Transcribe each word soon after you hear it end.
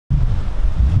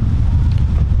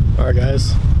Alright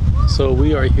guys, so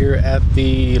we are here at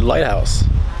the lighthouse.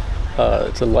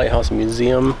 It's a lighthouse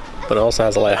museum, but it also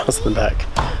has a lighthouse in the back.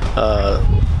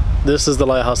 This is the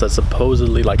lighthouse that's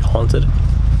supposedly like haunted,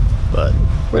 but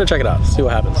we're gonna check it out, see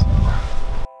what happens.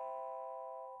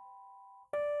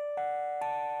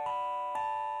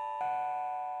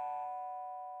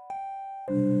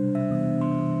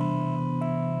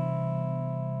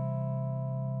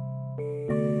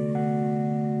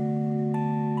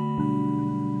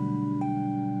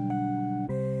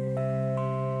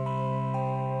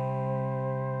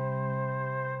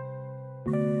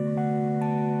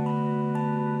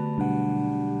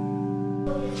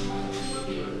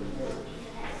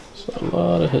 So a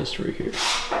lot of history here.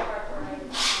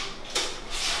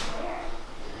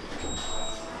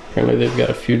 Apparently they've got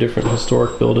a few different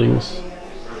historic buildings.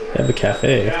 They have a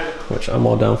cafe, which I'm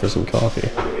all down for some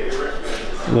coffee.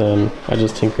 And then I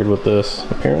just tinkered with this.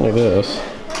 Apparently this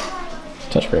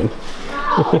touchscreen.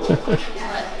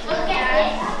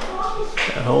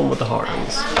 At home with the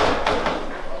Harms.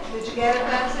 Did you get it,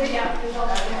 Betsy?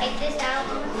 Take this out.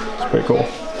 It's pretty cool.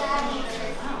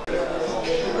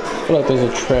 I feel like there's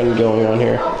a trend going on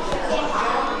here.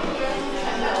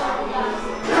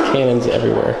 Canons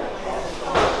everywhere.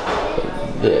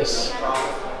 But this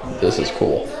is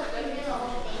cool.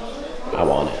 I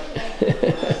want it.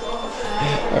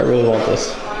 I really want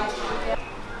this.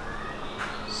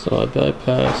 So I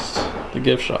bypassed the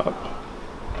gift shop.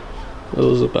 It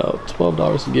was about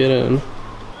 $12 to get in.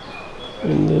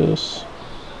 And this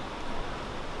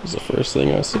is the first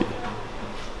thing I see.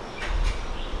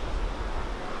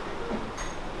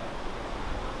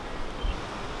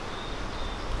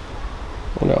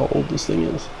 I wonder how old this thing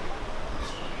is.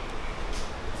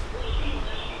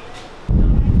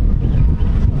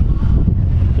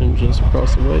 And just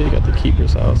across the way, you got the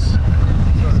keeper's house.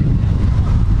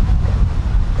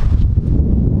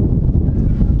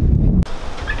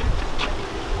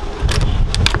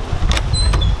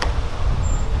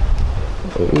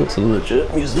 Oh, it's a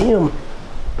legit museum.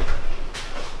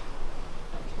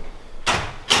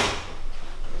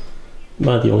 Am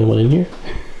I the only one in here?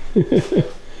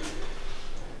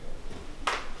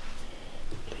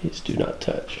 Please do not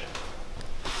touch.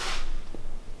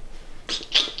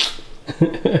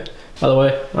 By the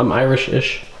way, I'm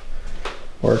Irish-ish.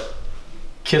 Or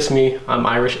kiss me, I'm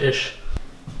Irish-ish.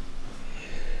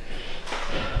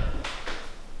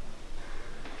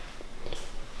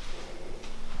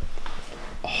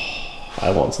 Oh,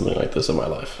 I want something like this in my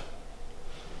life.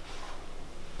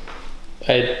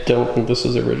 I don't think this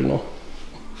is original.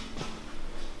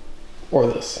 Or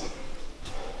this.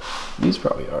 These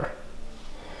probably are.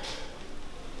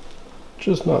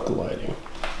 Just not the lighting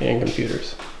and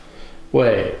computers.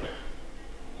 Wait.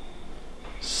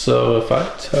 So if I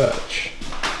touch,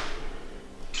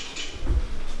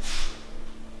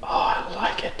 oh, I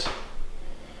like it.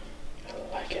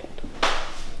 I like it.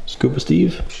 Scuba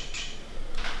Steve.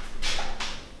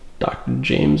 Dr.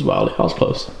 James Wiley House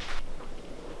Close.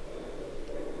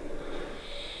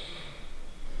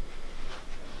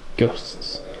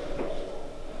 Ghosts.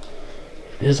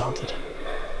 It is haunted.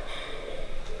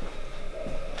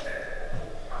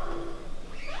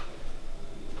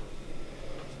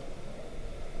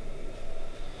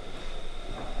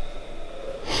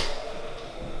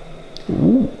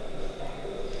 Ooh.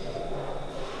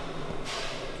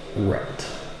 Right.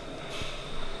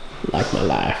 Like my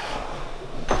life.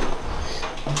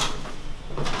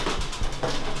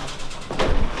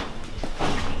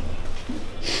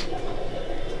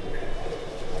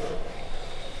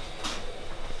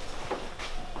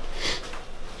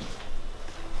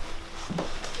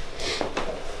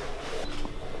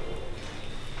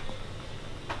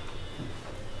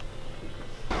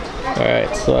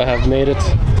 Alright, so I have made it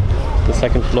to the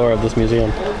second floor of this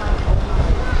museum.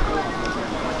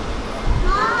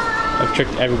 I've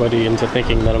tricked everybody into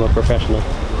thinking that I'm a professional.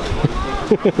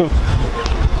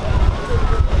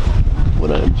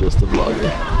 When I'm just a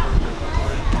vlogger.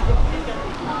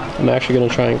 I'm actually going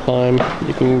to try and climb.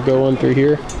 You can go in through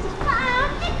here.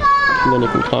 And then you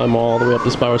can climb all the way up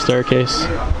the spiral staircase.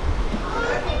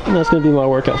 And that's going to be my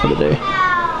workout for the day.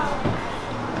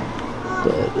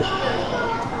 But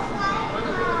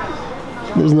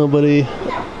there's nobody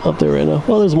up there right now.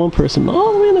 Well, there's one person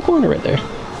all the way in the corner right there.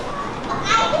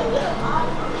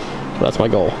 That's my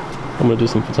goal. I'm gonna do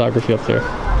some photography up there.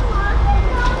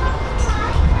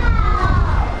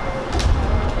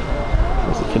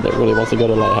 There's a kid that really wants to go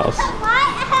to the lighthouse.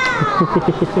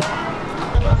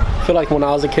 I feel like when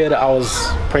I was a kid, I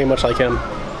was pretty much like him.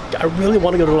 I really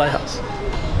want to go to the lighthouse.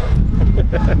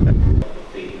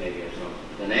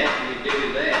 Then after you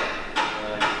do that,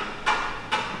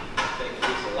 take a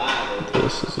piece of light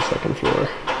this is the second floor. Got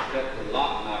the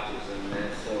lock notches in there,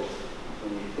 so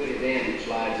when you put it in, it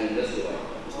slides in this way.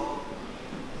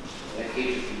 That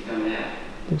keeps it from coming out.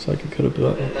 Looks like it could have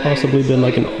possibly been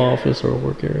like an office or a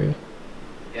work area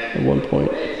at one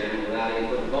point. Cut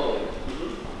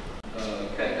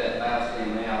that mouse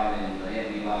in out and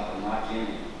have me lock the notch in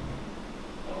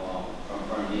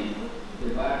from you. The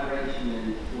vibration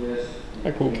and twist.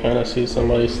 I can kind of see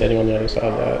somebody standing on the other side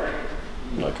of that.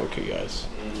 I'm like, okay guys,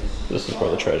 this is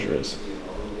where the treasure is.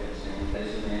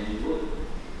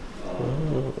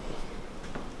 Oh.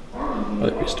 Are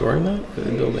they restoring that, or are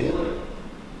they building it?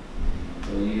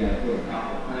 So you gotta put a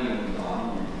copper panels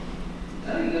on.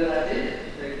 That's a good idea.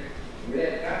 Take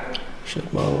red copper. Ship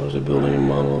modelers are building a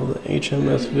model of the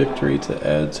HMS Victory to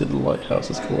add to the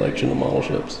Lighthouse's collection of model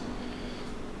ships.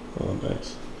 Oh,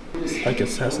 nice. It's like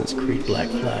Assassin's Creed Black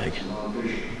Flag.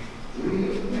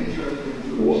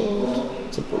 Whoa.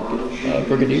 It's a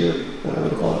brigadier, whatever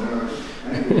they call it.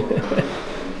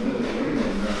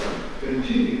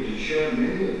 Continue to share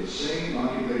many of the same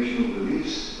occupational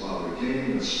beliefs while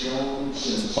retaining a strong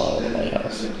sense of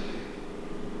Lighthouse.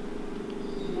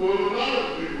 Well, a lot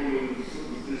of people in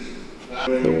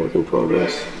superstition. The work in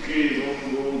progress.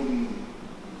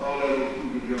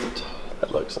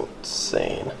 That looks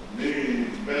insane.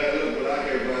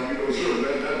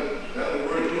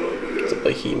 It's a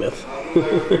behemoth.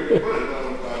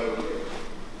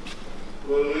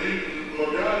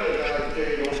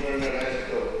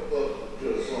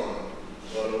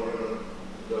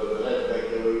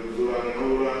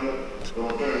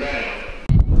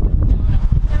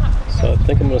 So I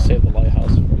think I'm going to save the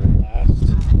lighthouse for last.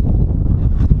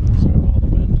 Sorry about the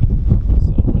wind.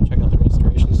 So I'm going to check out the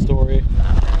restoration story.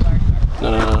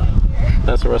 No,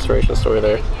 that's the restoration story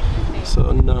there.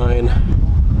 So 9,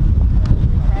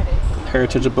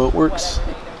 Heritage of Boatworks,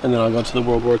 and then I'll go to the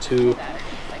World War II,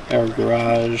 our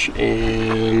garage,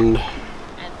 and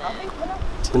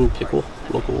tin pickle,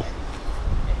 local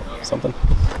something.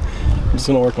 I'm just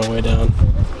gonna work my way down.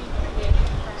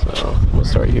 So I'm gonna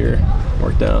start here,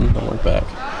 work down, then work back.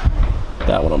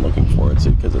 That one I'm looking forward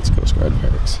to because it's Coast Guard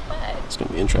barracks. It's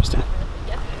gonna be interesting.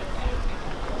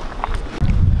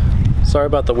 Sorry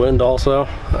about the wind also.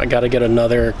 I gotta get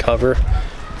another cover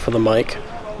for the mic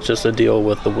just to deal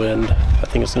with the wind. I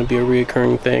think it's gonna be a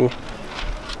reoccurring thing.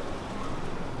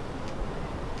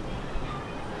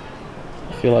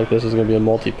 I feel like this is gonna be a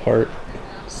multi-part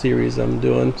series I'm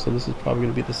doing, so this is probably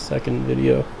gonna be the second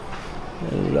video.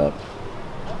 Ended up.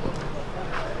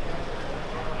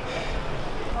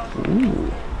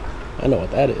 Ooh, I know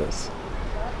what that is.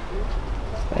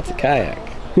 That's a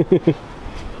kayak.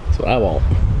 That's what I want.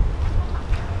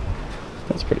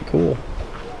 That's pretty cool.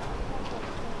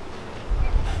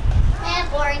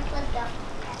 Boring. Let's go.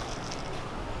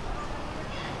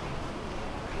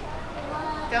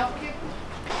 Don't kick.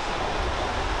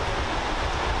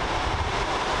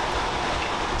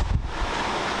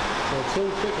 So Tin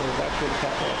Pickle is actually the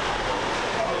cafe.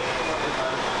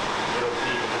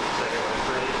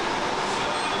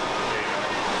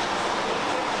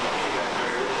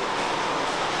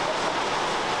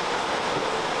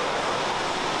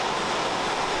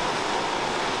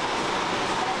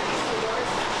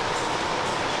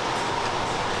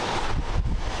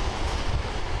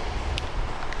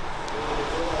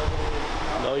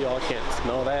 No, y'all can't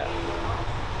smell that.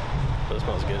 But it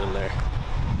smells good in there.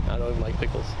 I don't even like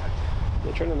pickles.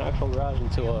 They turned an actual garage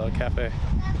into a cafe.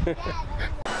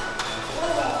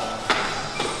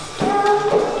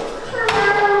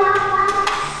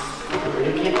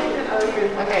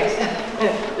 Okay,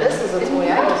 this is a toy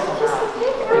I used to have.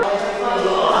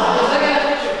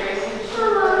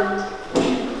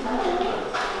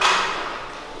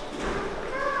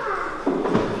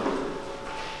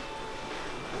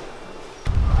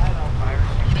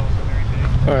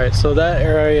 Alright, so that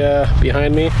area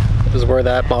behind me is where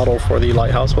that model for the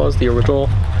lighthouse was, the original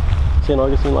St.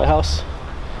 Augustine Lighthouse.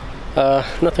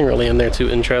 Nothing really in there too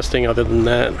interesting other than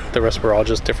that. The rest were all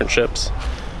just different ships.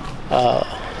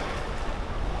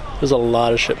 There's a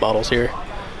lot of ship models here.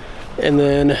 And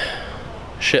then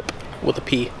ship with a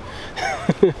P.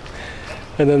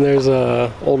 And then there's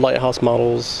old lighthouse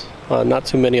models. Not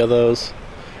too many of those,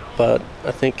 but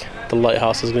I think the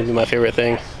lighthouse is going to be my favorite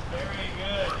thing.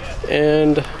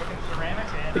 And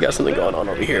we got something going on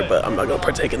over here, but I'm not going to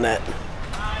partake in that.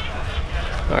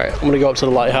 Alright, I'm going to go up to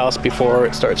the lighthouse before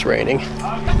it starts raining.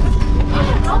 Alright.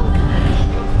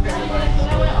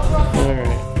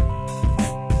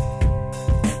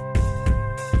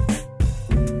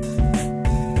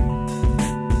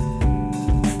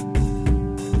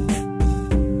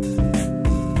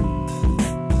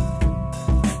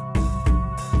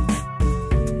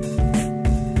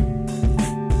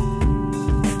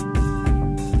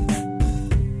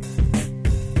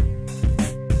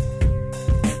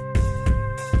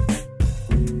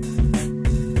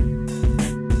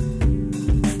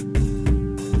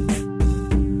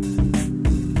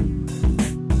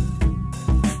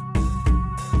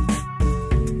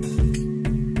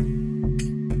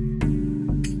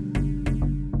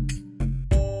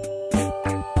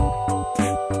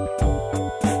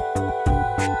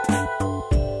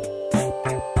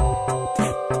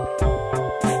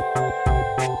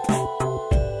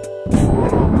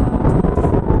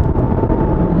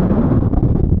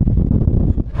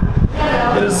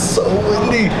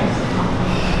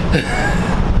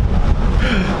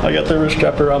 I got the wrist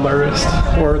strap around my wrist,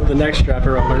 or the neck strap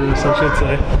around my wrist, I should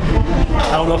say.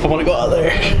 I don't know if I want to go out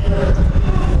there.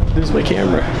 There's my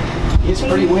camera. It's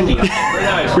pretty windy. Very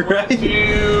nice. Right? 1,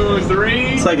 2, 3.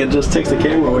 It's like it just takes the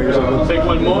camera away or something. Take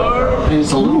one more.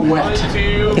 It's a little wet. 1,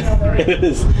 2, 3. It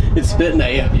is. It's spitting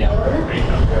at you. Yeah. There you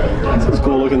go. This is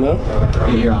cool looking though.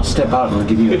 Here, I'll step out and I'll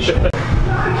give you a shot.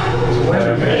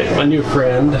 Alright, my new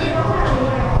friend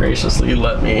graciously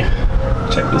let me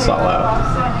check this all out.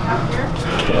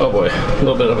 Oh boy, a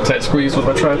little bit of a tight squeeze with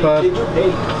my tripod.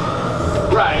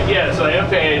 Right, yeah, so I am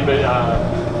paying, but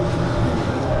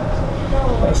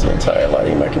That's the entire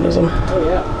lighting mechanism.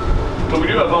 but we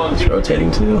do have It's volunteers.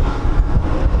 rotating too.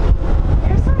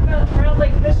 Here's something about Round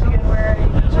Lake, Michigan, where you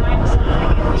join something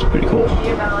and It's pretty cool.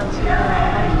 you volunteer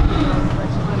and you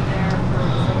live there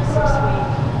for like a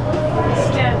 6-week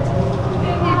stint.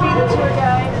 You be the tour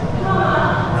guide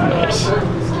Nice.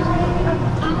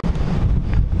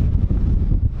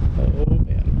 Oh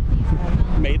man.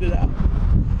 Made it out.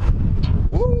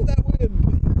 Woo, that wind.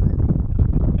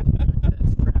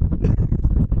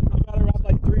 I got it wrapped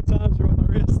like 3 times around my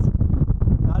wrist.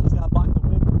 I just gotta block the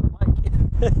wind from the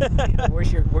mic.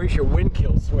 Where's your wind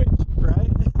kill switch? Right?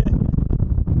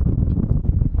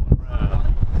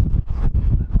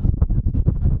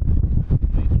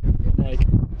 Like,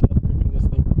 tough gripping this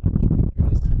thing.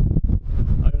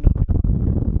 I don't know.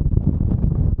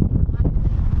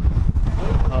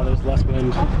 Oh, there's less wind.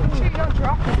 Make sure you don't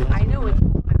drop it. I know it's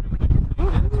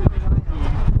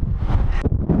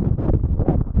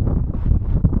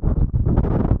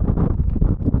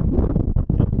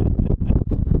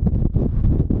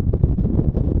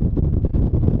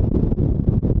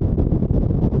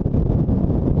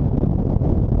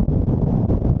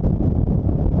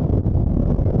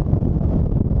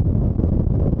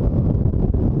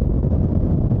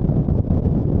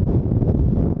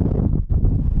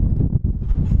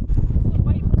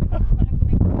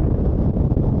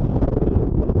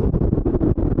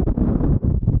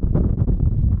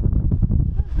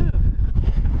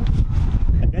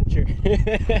Adventure.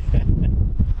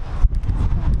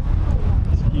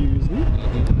 Excuse me.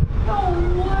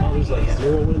 Oh, there's like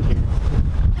 0 wind here.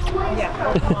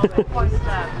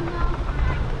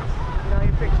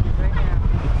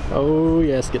 Oh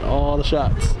yes, get all the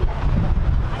shots.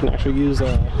 I can actually use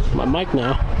my mic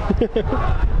now.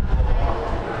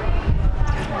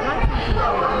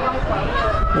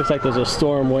 Looks like there's a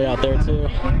storm way out there too.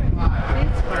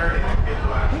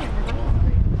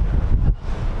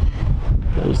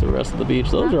 There's the rest of the beach.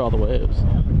 Those are all the waves.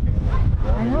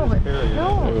 I know, but I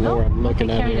don't even know where I'm looking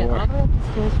at anymore.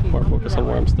 More focus on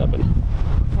where I'm stepping.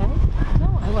 Okay.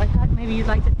 No, I thought maybe you'd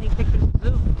like to take pictures of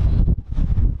Zoom.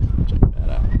 Check that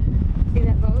out. See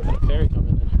that boat? Got a ferry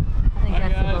coming in. I think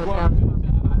that's the boat that was supposed to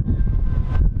be.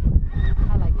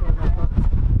 I like those boats.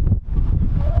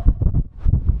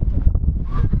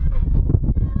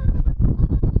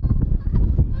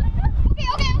 Okay,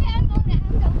 I'm going back.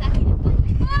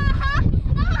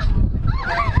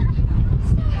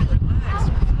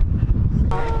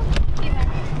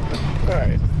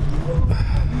 Alright.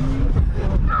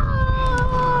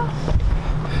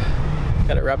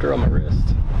 Got it wrapped around my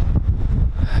wrist.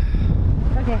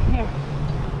 Okay, here.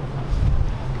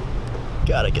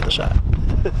 Gotta get the shot.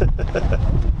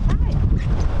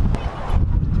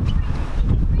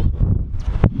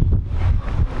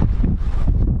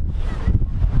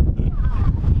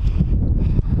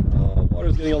 Oh,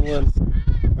 water's getting on the lens.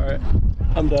 Alright,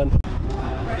 I'm done.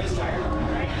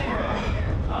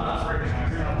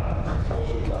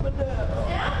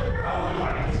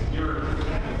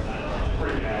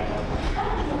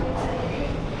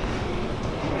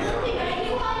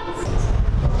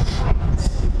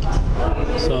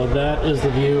 So that is the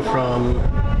view from, I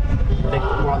think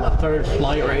we're on the 3rd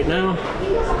flight right now,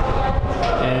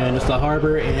 and it's the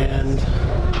harbor, and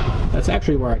that's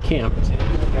actually where I camped.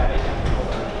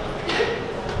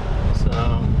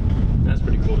 So that's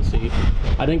pretty cool to see.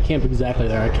 I didn't camp exactly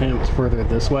there, I camped further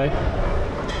this way,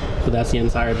 so that's the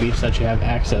entire beach that you have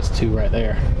access to right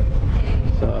there.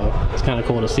 So it's kind of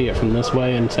cool to see it from this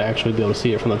way, and to actually be able to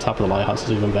see it from the top of the lighthouse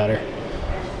is even better.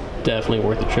 Definitely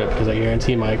worth the trip, because I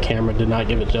guarantee my camera did not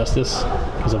give it justice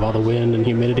because of all the wind and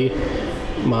humidity.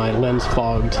 My lens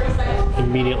fogged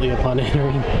immediately upon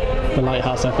entering the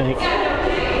lighthouse, I think.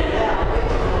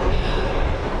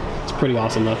 It's pretty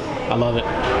awesome though. I love it.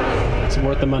 It's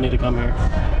worth the money to come here.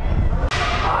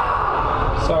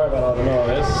 Sorry about all the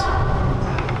noise.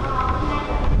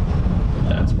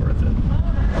 That's worth it.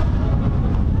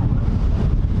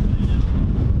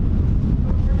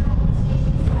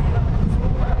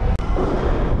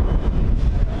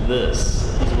 This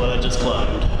is what I just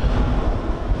climbed.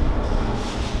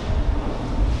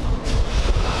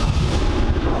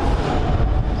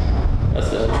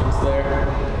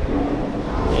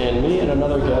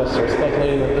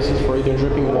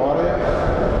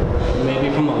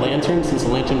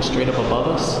 mountain straight up above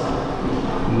us.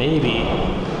 Maybe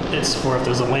it's for if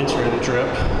there's a lantern drip,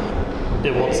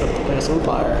 it won't set the place on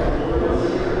fire.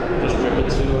 Just drip it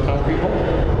to a concrete hole.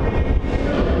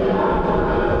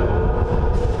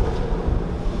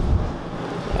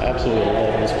 I absolutely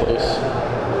love this place.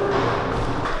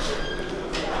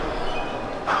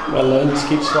 My lens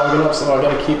keeps fogging up, so I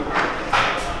gotta keep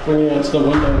bringing it into the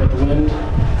window with the wind,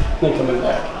 and then coming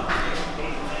back.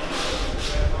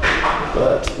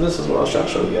 But this is what I was trying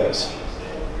to show you guys.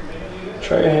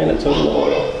 Try your hand and tub in the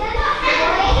oil.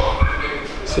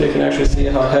 So you can actually see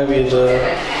how heavy the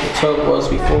tub was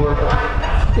before.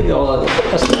 Get all of it.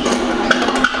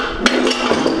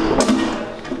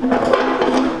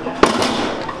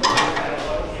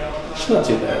 It's not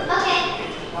too bad.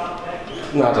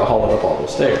 Not to haul it up all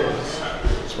those stairs.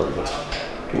 It's where it gets,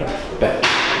 you know, bad.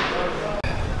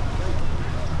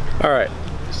 Alright,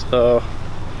 so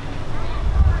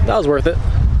that was worth it.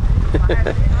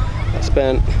 I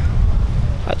spent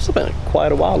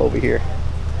quite a while over here.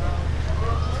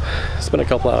 Spent a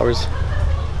couple hours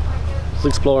just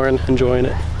exploring, enjoying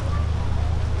it.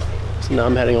 So now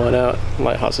I'm heading on out.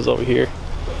 Lighthouse is over here.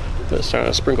 But it's starting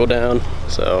to sprinkle down,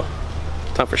 so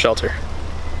time for shelter.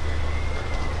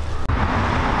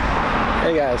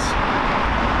 Hey guys,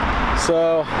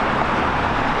 so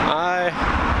I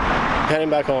heading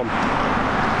back home.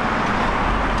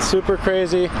 Super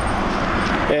crazy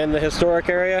in the historic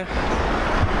area,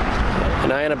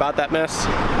 and I ain't about that mess.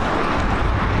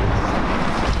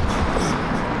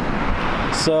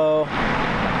 So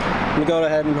I'm gonna go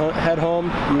ahead and head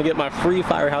home. I'm gonna get my free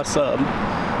Firehouse sub,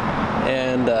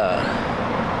 and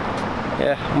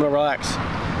yeah, I'm gonna relax.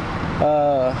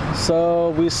 So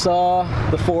we saw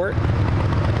the fort,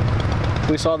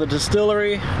 we saw the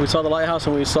distillery, we saw the lighthouse,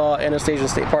 and we saw Anastasia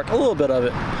State Park, a little bit of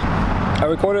it. I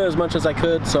recorded as much as I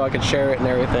could so I could share it and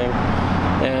everything,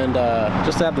 and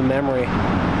just to have the memory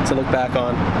to look back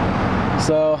on.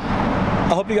 So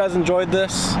I hope you guys enjoyed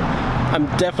this. I'm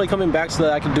definitely coming back so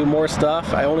that I can do more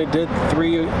stuff. I only did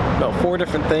 4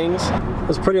 different things. It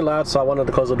was pretty loud, so I wanted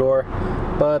to close the door.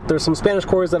 But there's some Spanish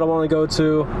quarries that I want to go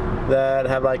to that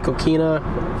have like coquina.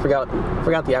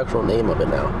 Forgot the actual name of it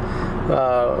now.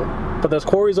 But there's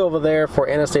quarries over there for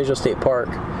Anastasia State Park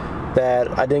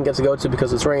that I didn't get to go to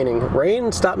because it's raining.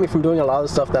 Rain stopped me from doing a lot of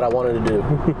the stuff that I wanted to do.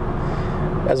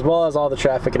 As well as all the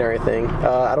traffic and everything.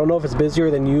 I don't know if it's busier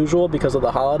than usual because of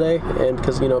the holiday and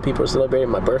because, you know, people are celebrating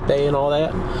my birthday and all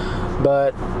that,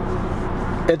 but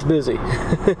it's busy.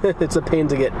 It's a pain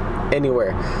to get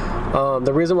anywhere.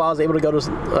 The reason why I was able to go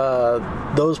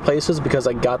to those places because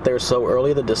I got there so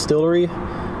early, the distillery,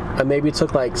 I maybe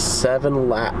took like 7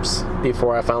 laps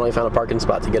before I finally found a parking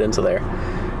spot to get into there.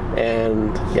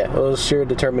 And yeah, it was sheer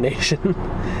determination.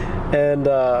 And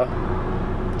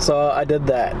so I did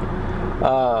that.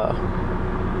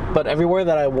 But everywhere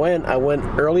that I went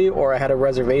early or I had a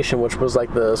reservation, which was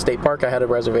like the state park, I had a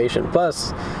reservation.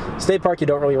 Plus, state park you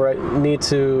don't really need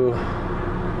to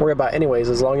worry about anyways,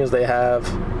 as long as they have,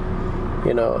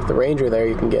 you know, the ranger there,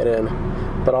 you can get in.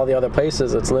 But all the other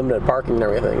places, it's limited parking and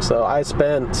everything. So I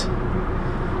spent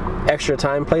extra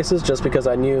time places just because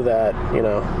I knew that, you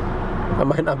know, I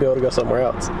might not be able to go somewhere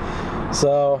else.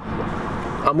 So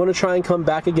I'm gonna try and come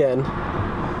back again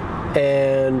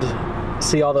and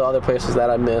see all the other places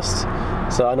that I missed.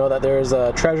 So I know that there's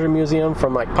a treasure museum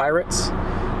from like pirates.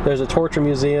 There's a torture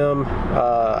museum.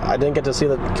 I didn't get to see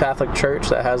the Catholic church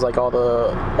that has like all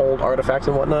the old artifacts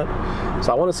and whatnot.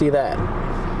 So I want to see that.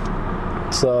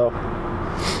 So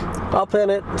I'll plan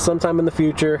it sometime in the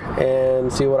future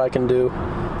and see what I can do.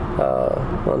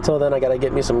 Well, until then, I gotta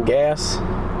get me some gas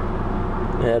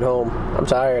and head home. I'm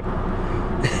tired.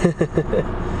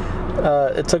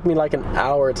 It took me like an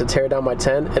hour to tear down my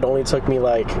tent. It only took me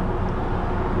like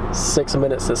 6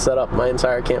 minutes to set up my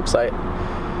entire campsite.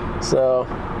 So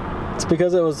it's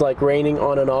because it was like raining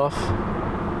on and off.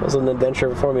 It was an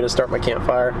adventure for me to start my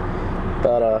campfire.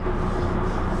 But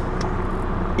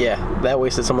yeah, that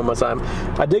wasted some of my time.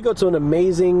 I did go to an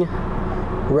amazing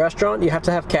restaurant. You have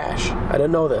to have cash. I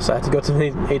didn't know this. I had to go to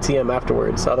the ATM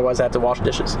afterwards. Otherwise I had to wash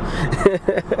dishes.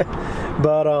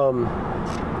 But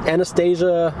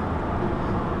Anastasia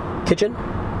Kitchen?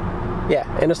 Yeah,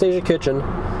 Anastasia Kitchen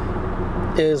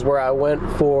is where I went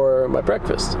for my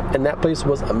breakfast, and that place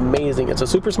was amazing. It's a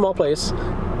super small place.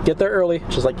 Get there early,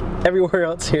 just like everywhere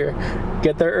else here.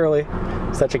 Get there early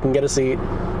so that you can get a seat,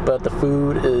 but the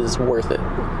food is worth it.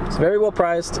 It's very well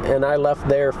priced, and I left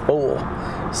there full.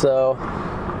 So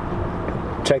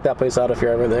check that place out if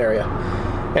you're ever in the area.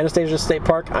 Anastasia State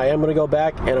Park, I am going to go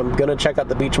back and I'm going to check out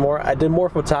the beach more. I did more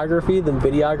photography than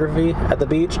videography at the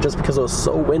beach just because it was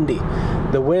so windy.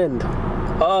 The wind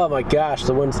Oh my gosh,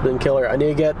 the wind's been killer. I need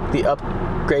to get the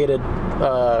upgraded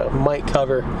mic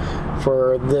cover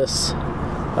for this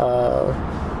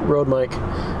Rode mic.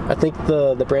 I think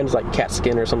the brand is like Cat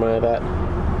Skin or something like that.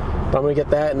 But I'm gonna get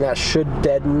that, and that should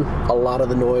deaden a lot of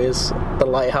the noise. The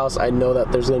Lighthouse, I know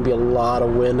that there's gonna be a lot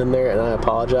of wind in there, and I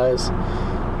apologize,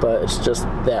 but it's just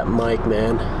that mic,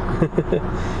 man.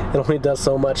 It only does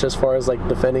so much as far as like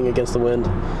defending against the wind.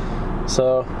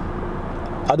 So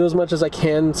I'll do as much as I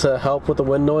can to help with the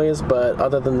wind noise, but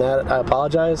other than that, I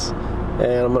apologize,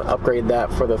 and I'm gonna upgrade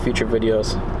that for the future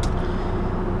videos.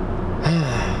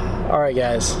 Alright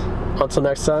guys, until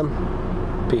next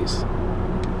time, peace.